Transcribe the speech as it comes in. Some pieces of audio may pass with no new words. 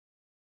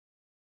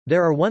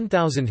There are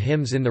 1,000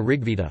 hymns in the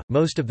Rigveda,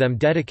 most of them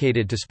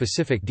dedicated to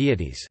specific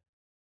deities.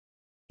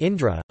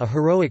 Indra, a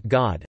heroic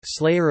god,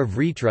 slayer of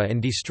Vritra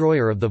and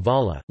destroyer of the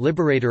Vala,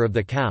 liberator of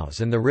the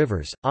cows and the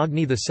rivers,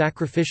 Agni the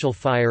sacrificial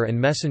fire and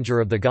messenger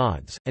of the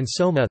gods, and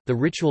Soma, the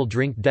ritual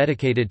drink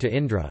dedicated to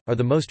Indra, are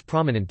the most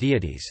prominent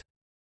deities.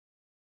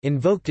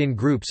 Invoked in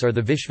groups are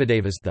the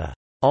Vishvadevas, the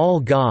all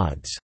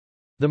gods,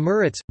 the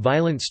Maruts,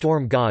 violent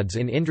storm gods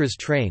in Indra's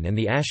train, and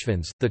the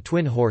Ashvins, the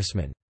twin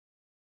horsemen.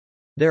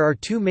 There are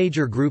two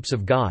major groups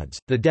of gods,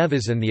 the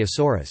Devas and the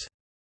Asuras.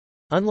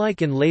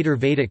 Unlike in later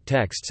Vedic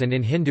texts and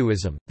in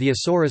Hinduism, the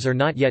Asuras are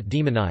not yet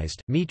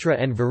demonized, Mitra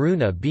and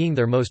Varuna being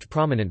their most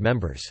prominent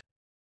members.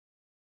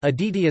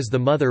 Aditi is the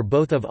mother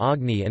both of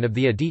Agni and of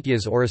the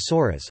Adityas or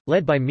Asuras,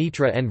 led by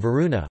Mitra and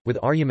Varuna, with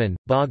Aryaman,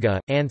 Bhaga,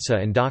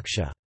 Ansa and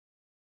Daksha.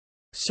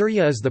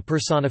 Surya is the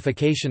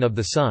personification of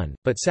the sun,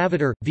 but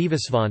Savitar,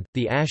 Vivasvant,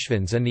 the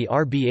Ashvins and the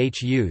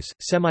Rbhus,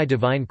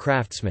 semi-divine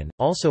craftsmen,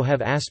 also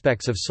have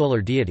aspects of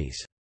solar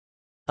deities.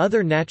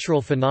 Other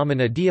natural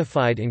phenomena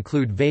deified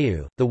include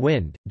Vayu, the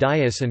wind,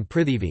 Dayas and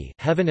Prithivi,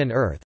 heaven and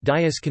earth,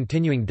 Dayas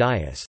continuing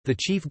Dayas, the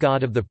chief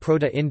god of the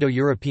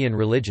Proto-Indo-European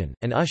religion,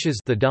 and Ushas,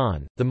 the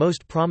dawn, the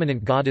most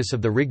prominent goddess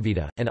of the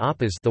Rigveda, and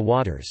Apas, the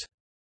waters.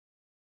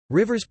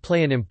 Rivers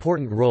play an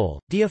important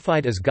role,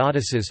 deified as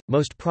goddesses,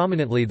 most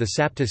prominently the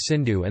Sapta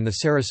Sindhu and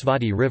the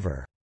Sarasvati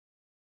River.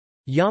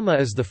 Yama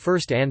is the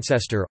first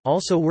ancestor,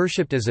 also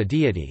worshipped as a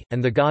deity,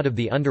 and the god of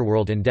the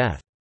underworld and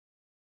death.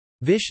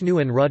 Vishnu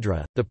and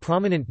Rudra, the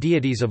prominent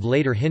deities of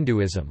later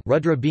Hinduism,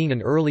 Rudra being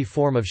an early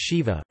form of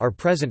Shiva, are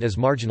present as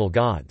marginal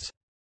gods.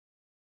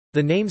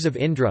 The names of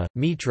Indra,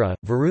 Mitra,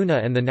 Varuna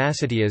and the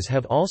Nasatyas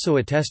have also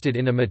attested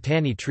in a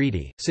Mitanni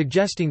treaty,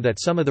 suggesting that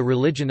some of the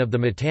religion of the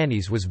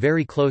Mitannis was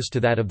very close to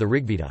that of the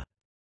Rigveda.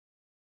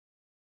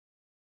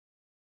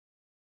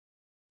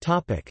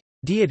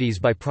 Deities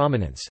by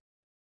prominence.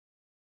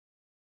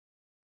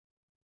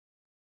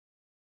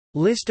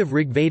 List of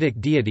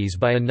Rigvedic deities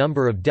by a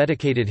number of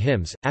dedicated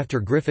hymns, after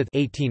Griffith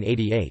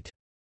 1888.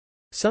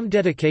 Some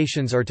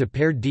dedications are to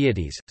paired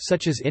deities,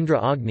 such as Indra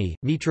Agni,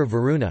 Mitra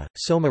Varuna,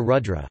 Soma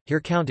Rudra,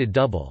 here counted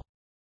double.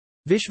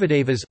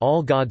 Vishvadevas,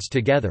 all gods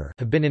together,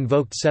 have been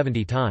invoked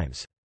 70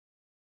 times.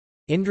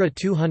 Indra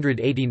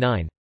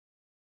 289,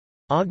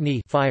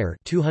 Agni fire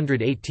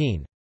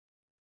 218,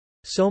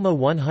 Soma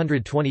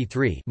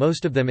 123,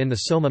 most of them in the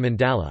Soma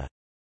Mandala.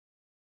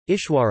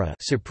 Ishwara,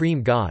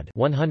 supreme god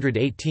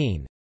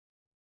 118.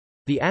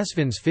 The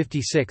Asvins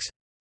 56,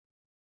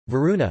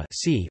 Varuna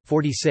c.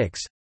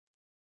 46,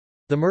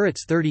 the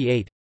Maruts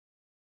 38,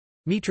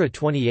 Mitra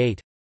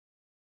 28,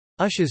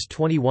 Ushas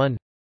 21,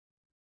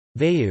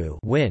 Vayu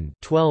wind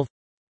 12,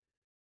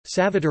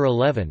 Savitar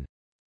 11,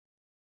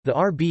 the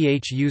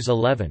Rbhus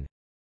 11,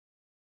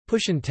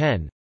 Pushan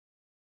 10,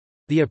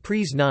 the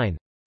Apries 9,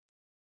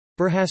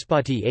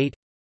 Brihaspati 8,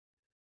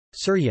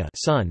 Surya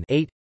sun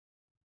 8,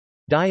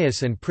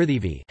 Dayas and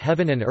Prithivi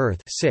heaven and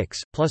earth 6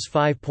 plus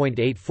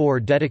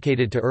 5.84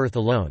 dedicated to earth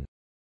alone.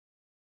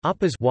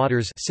 Apas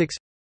waters 6,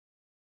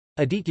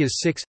 Adityas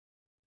 6,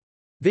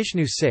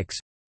 Vishnu 6,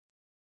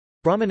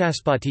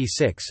 Brahmanaspati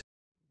 6,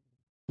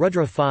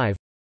 Rudra 5,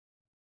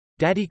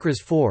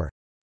 Dadikras 4,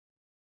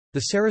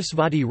 the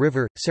Sarasvati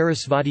River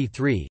Sarasvati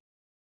 3,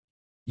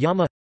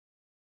 Yama,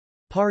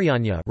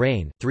 Paryanya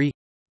rain 3,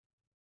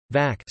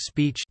 Vak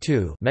speech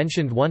 2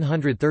 mentioned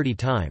 130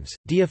 times,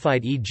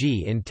 deified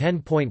e.g. in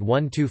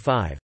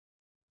 10.125.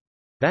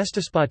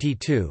 Vastaspati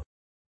 2,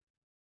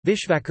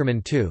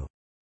 Vishvakarman 2,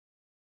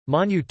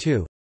 Manu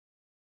 2,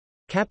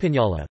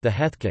 Kapinyala the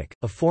Hethkick,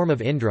 a form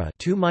of Indra,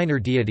 2 minor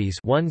deities,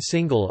 1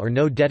 single or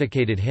no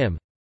dedicated hymn.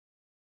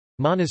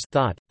 Manas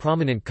thought,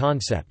 prominent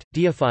concept,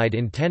 deified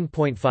in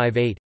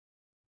 10.58.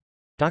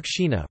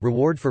 Dakshina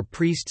reward for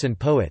priests and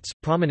poets,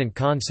 prominent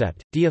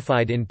concept,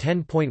 deified in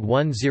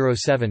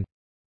 10.107.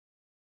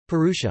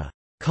 Purusha,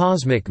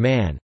 cosmic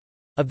man,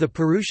 of the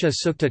Purusha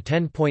Sukta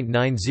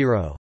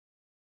 10.90.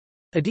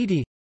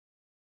 Aditi,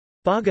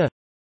 Bhaga,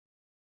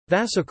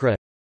 Vasukra,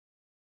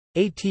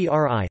 Atri,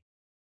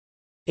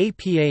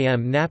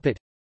 Apam Napat,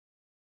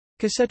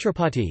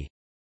 Kasetrapati,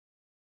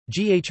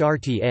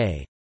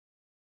 Ghrta,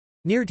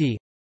 Nirti,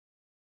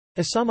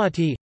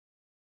 Asamati,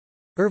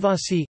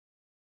 Urvasi,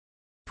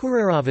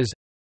 Puraravas,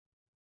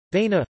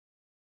 Vaina,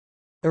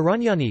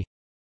 Aranyani,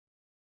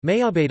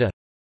 Mayabeda,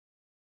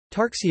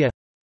 Tarksya,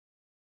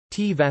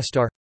 T.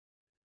 Vastar,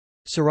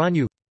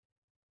 Saranyu.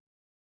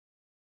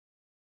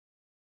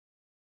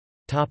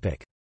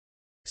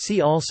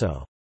 See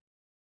also: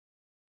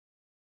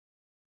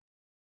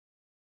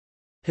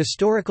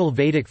 Historical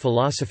Vedic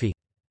philosophy.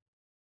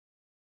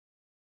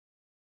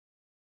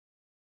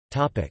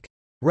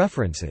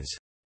 References.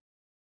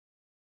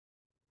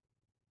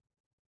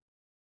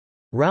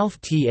 Ralph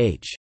T.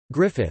 H.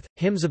 Griffith,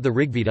 Hymns of the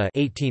Rigveda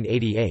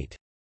 1888.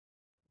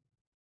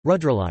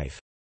 Rudralife.